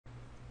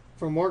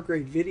For more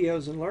great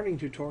videos and learning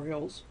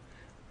tutorials,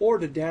 or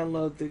to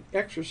download the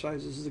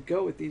exercises that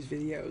go with these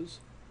videos,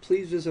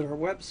 please visit our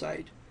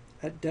website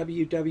at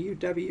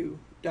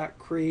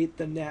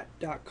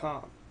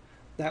www.createthenet.com.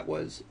 That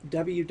was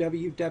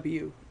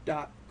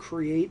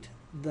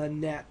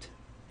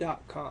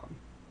www.createthenet.com.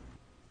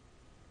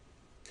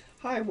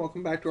 Hi, and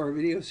welcome back to our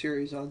video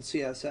series on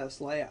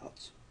CSS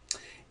layouts.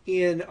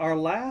 In our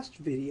last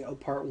video,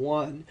 part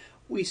 1,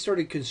 we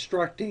started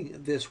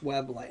constructing this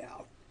web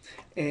layout.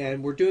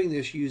 And we're doing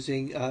this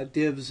using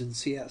divs and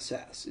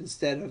CSS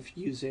instead of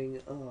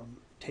using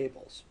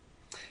tables.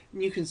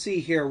 And you can see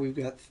here we've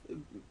got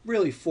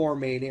really 4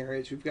 main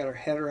areas. We've got our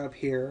header up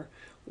here,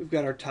 we've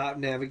got our top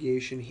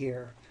navigation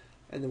here,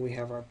 and then we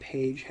have our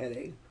page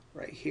heading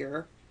right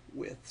here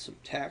with some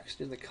text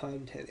in the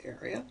content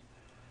area,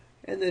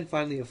 and then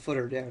finally a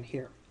footer down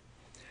here.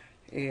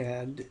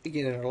 And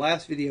again, in our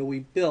last video we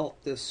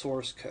built this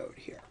source code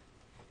here.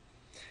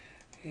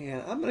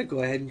 And I'm going to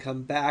go ahead and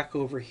come back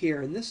over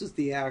here, and this is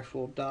the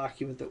actual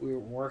document that we were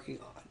working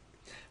on.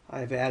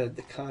 I've added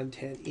the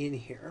content in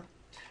here,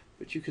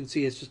 but you can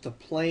see it's just a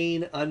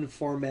plain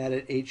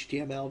unformatted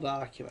HTML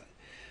document.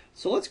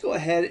 So let's go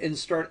ahead and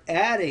start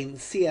adding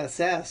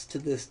CSS to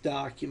this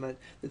document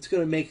that's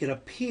going to make it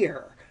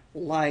appear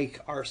like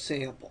our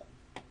sample.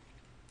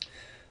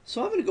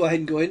 So I'm going to go ahead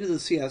and go into the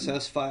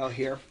CSS file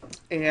here,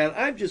 and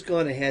I've just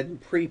gone ahead and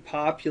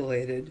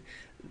pre-populated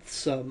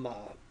some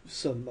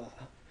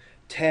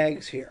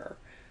tags here.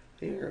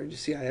 You're you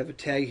see I have a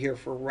tag here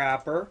for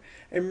wrapper,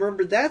 and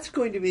remember that's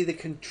going to be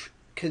the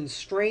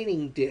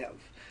constraining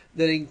div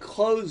that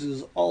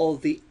encloses all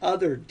of the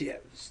other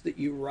divs that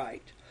you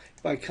write.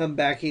 If I come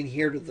back in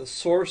here to the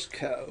source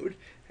code,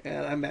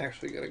 and I'm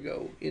actually going to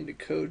go into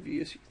code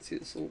view so you can see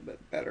this a little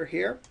bit better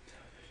here,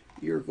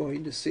 you're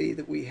going to see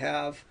that we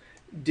have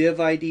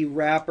div ID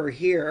wrapper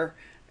here,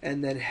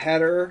 and then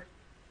header,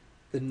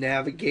 the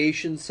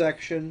navigation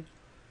section,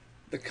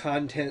 the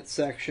content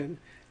section,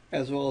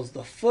 as well as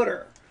the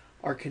footer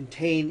are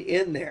contained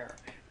in there,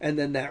 and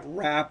then that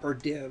wrapper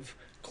div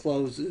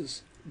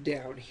closes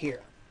down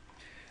here.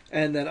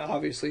 And then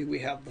obviously we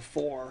have the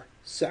 4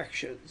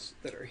 sections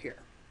that are here.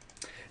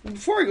 And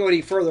before I go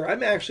any further,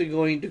 I'm actually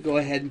going to go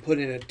ahead and put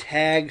in a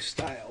tag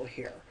style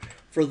here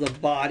for the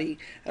body.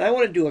 And I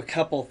want to do a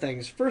couple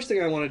things. First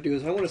thing I want to do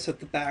is I want to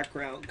set the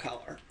background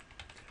color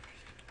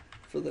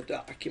for the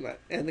document.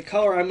 And the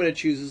color I'm going to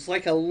choose is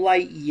like a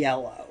light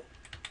yellow.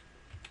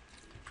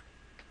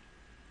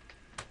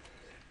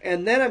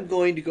 And then I'm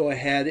going to go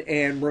ahead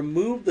and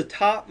remove the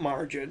top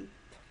margin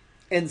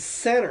and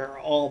center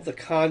all of the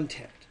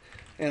content.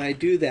 And I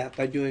do that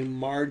by doing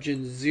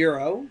margin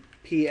 0,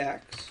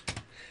 px.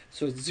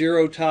 So it's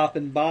 0 top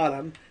and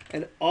bottom,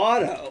 and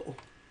auto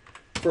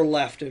for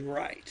left and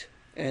right.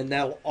 And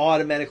that will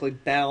automatically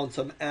balance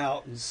them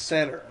out and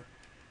center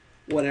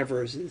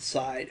whatever is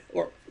inside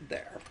or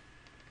there.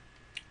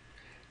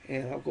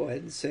 And I'll go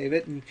ahead and save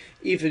it. And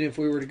even if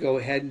we were to go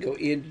ahead and go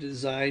into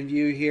design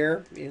view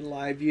here in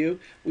live view,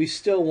 we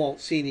still won't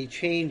see any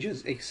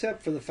changes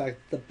except for the fact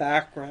that the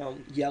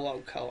background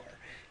yellow color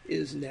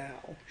is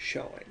now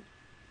showing.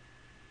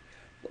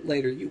 But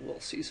later you will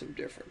see some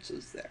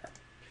differences there.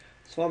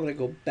 So I'm going to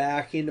go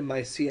back into my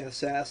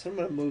CSS. I'm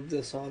going to move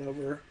this on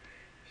over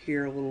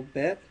here a little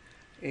bit,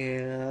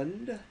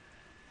 and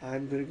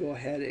I'm going to go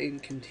ahead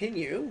and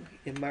continue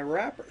in my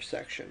wrapper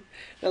section.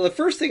 Now the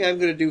first thing I'm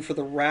going to do for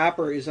the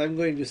wrapper is I'm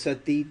going to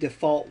set the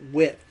default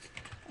width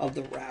of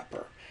the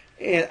wrapper.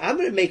 And I'm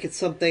going to make it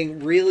something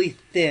really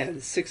thin,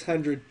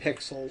 600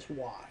 pixels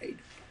wide.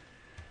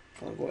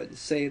 I'll go ahead and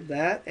save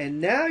that.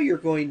 And now you're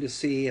going to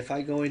see, if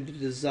I go into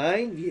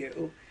design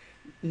view,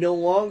 no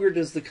longer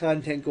does the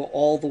content go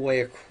all the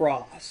way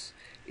across.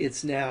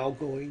 It's now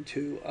going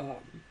to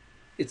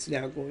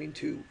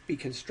be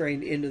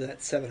constrained into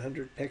that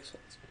 700 pixels.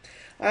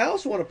 I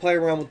also want to play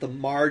around with the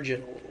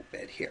margin a little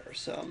bit here.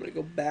 So I'm going to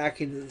go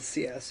back into the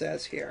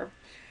CSS here.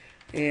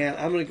 And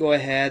I'm going to go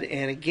ahead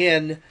and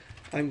again,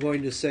 I'm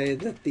going to say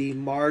that the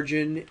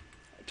margin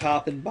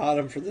top and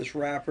bottom for this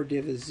wrapper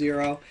div is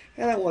 0.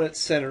 And I want it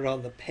centered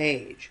on the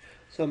page.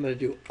 So I'm going to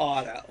do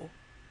auto.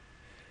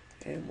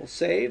 And we'll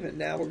save. And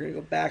now we're going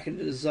to go back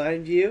into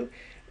design view.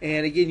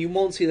 And again, you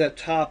won't see that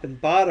top and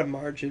bottom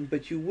margin,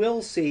 but you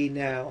will see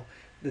now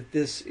that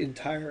this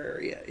entire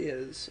area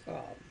is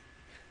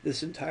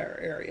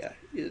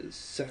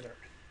centered.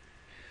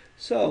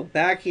 So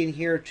back in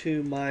here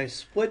to my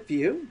split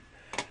view,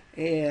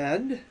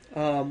 and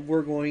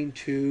we're going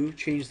to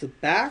change the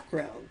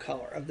background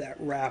color of that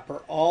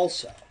wrapper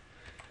also.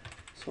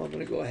 So I'm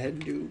going to go ahead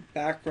and do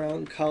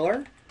background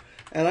color,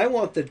 and I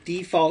want the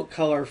default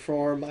color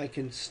for my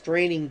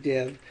constraining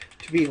div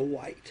to be a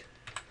white.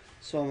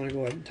 So I'm going to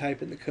go ahead and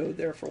type in the code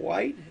there for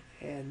white,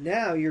 and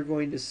now you're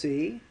going to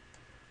see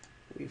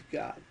we've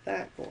got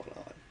that going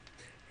on.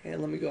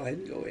 And let me go ahead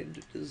and go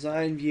into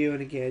design view,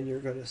 and again you're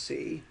going to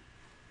see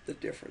the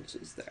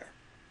differences there.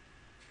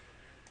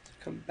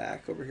 Come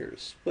back over here to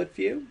split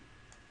view,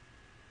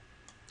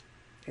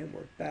 and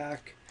we're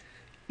back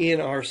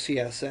in our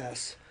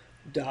CSS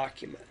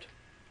document.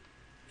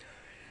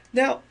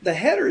 Now, the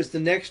header is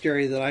the next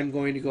area that I'm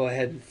going to go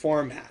ahead and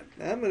format.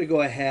 Now, I'm going to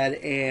go ahead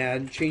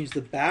and change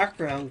the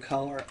background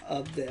color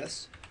of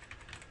this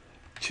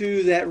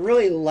to that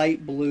really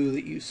light blue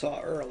that you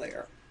saw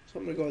earlier. So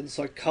I'm going to go ahead and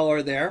select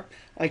color there.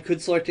 I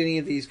could select any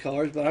of these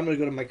colors, but I'm going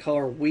to go to my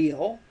color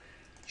wheel,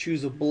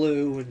 choose a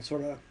blue, and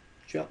sort of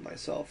jump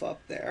myself up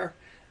there.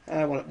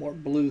 I want it more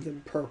blue than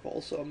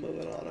purple, so I'm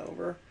moving on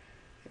over.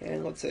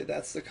 And let's say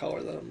that's the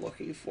color that I'm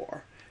looking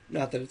for.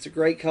 Not that it's a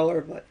great color,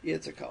 but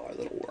it's a color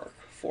that'll work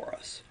for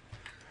us.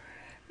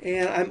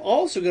 And I'm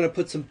also going to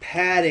put some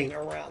padding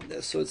around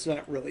this so it's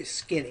not really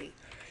skinny.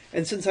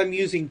 And since I'm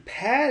using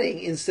padding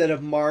instead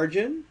of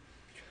margin,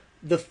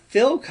 the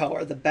fill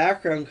color, the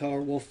background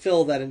color, will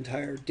fill that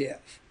entire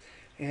div.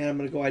 And I'm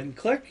going to go ahead and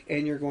click,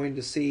 and you're going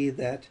to see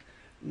that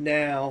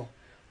now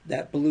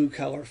that blue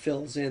color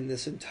fills in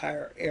this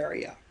entire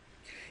area.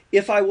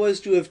 If I was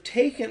to have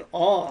taken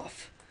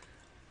off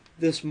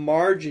this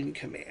margin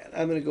command,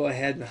 I'm going to go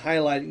ahead and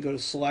highlight and go to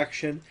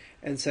selection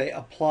and say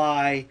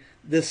apply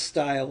this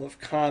style of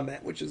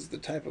comment, which is the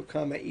type of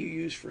comment you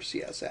use for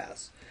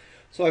CSS.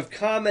 So I've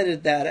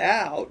commented that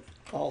out.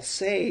 I'll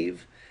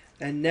save,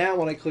 and now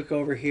when I click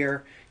over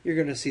here, you're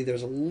going to see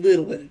there's a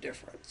little bit of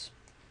difference.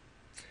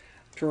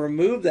 To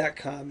remove that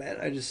comment,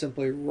 I just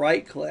simply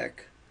right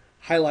click,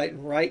 highlight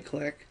and right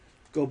click,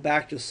 go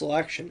back to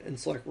selection and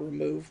select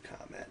remove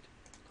comment.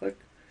 Click,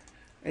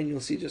 and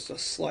you'll see just a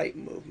slight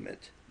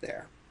movement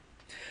there.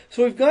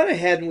 So we've gone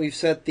ahead and we've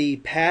set the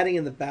padding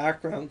and the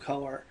background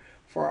color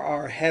for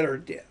our header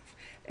div.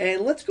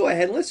 And let's go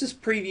ahead and let's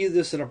just preview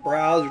this in a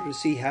browser to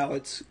see how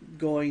it's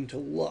going to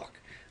look.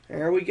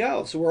 There we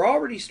go. So we're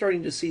already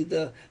starting to see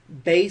the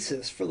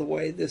basis for the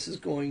way this is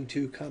going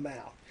to come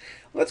out.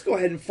 Let's go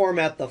ahead and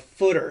format the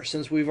footer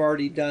since we've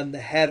already done the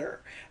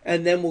header.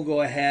 And then we'll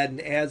go ahead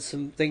and add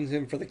some things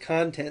in for the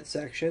content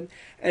section.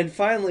 And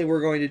finally,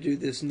 we're going to do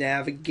this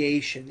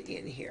navigation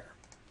in here.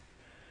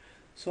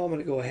 So I'm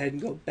going to go ahead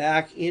and go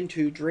back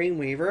into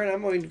Dreamweaver, and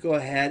I'm going to go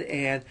ahead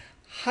and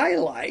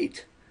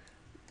highlight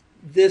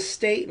this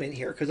statement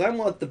here because I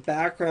want the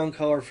background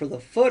color for the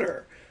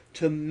footer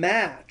to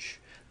match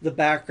the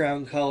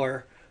background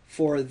color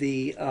for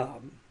the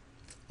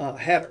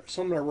header.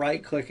 So I'm going to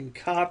right click and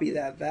copy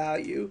that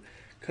value,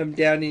 come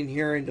down in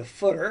here into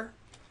footer,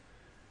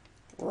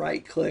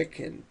 right click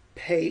and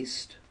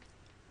paste,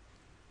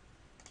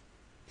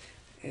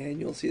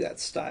 and you'll see that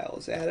style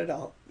is added.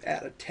 I'll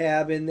add a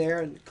tab in there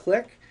and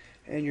click,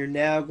 and you're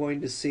now going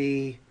to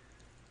see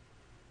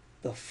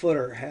the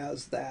footer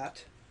has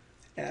that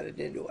added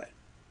into it.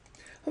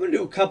 I'm going to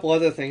do a couple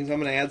other things.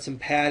 I'm going to add some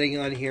padding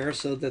on here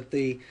so that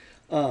the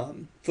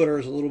footer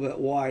is a little bit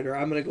wider.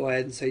 I'm going to go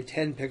ahead and say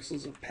 10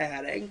 pixels of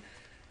padding,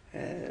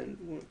 and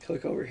when we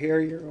click over here,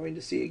 you're going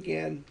to see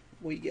again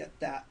we get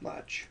that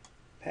much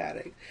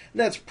padding. And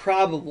that's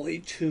probably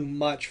too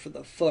much for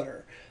the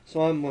footer,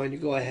 so I'm going to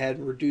go ahead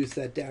and reduce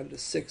that down to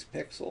 6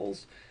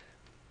 pixels.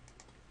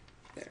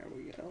 There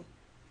we go.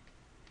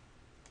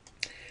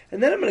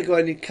 And then I'm going to go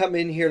ahead and come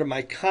in here to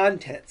my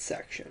content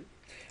section.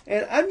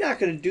 And I'm not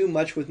going to do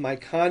much with my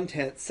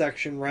content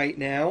section right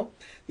now.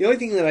 The only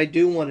thing that I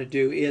do want to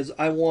do is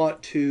I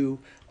want to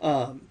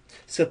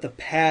set the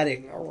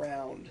padding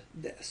around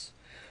this.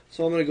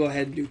 So I'm going to go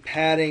ahead and do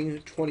padding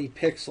 20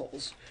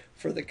 pixels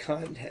for the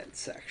content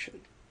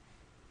section.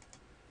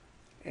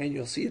 And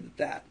you'll see that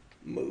that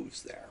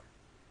moves there.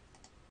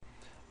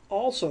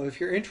 Also, if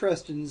you're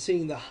interested in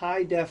seeing the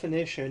high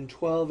definition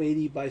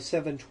 1280 by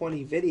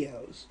 720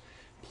 videos,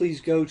 please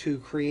go to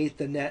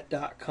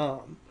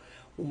createthenet.com.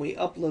 When we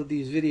upload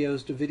these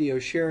videos to video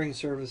sharing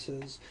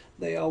services,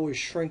 they always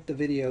shrink the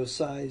video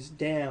size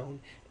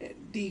down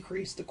and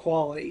decrease the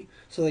quality,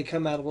 so they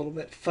come out a little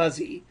bit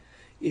fuzzy.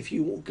 If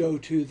you will go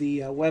to the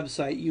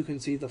website, you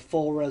can see the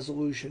full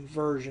resolution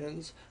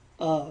versions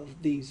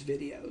of these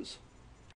videos.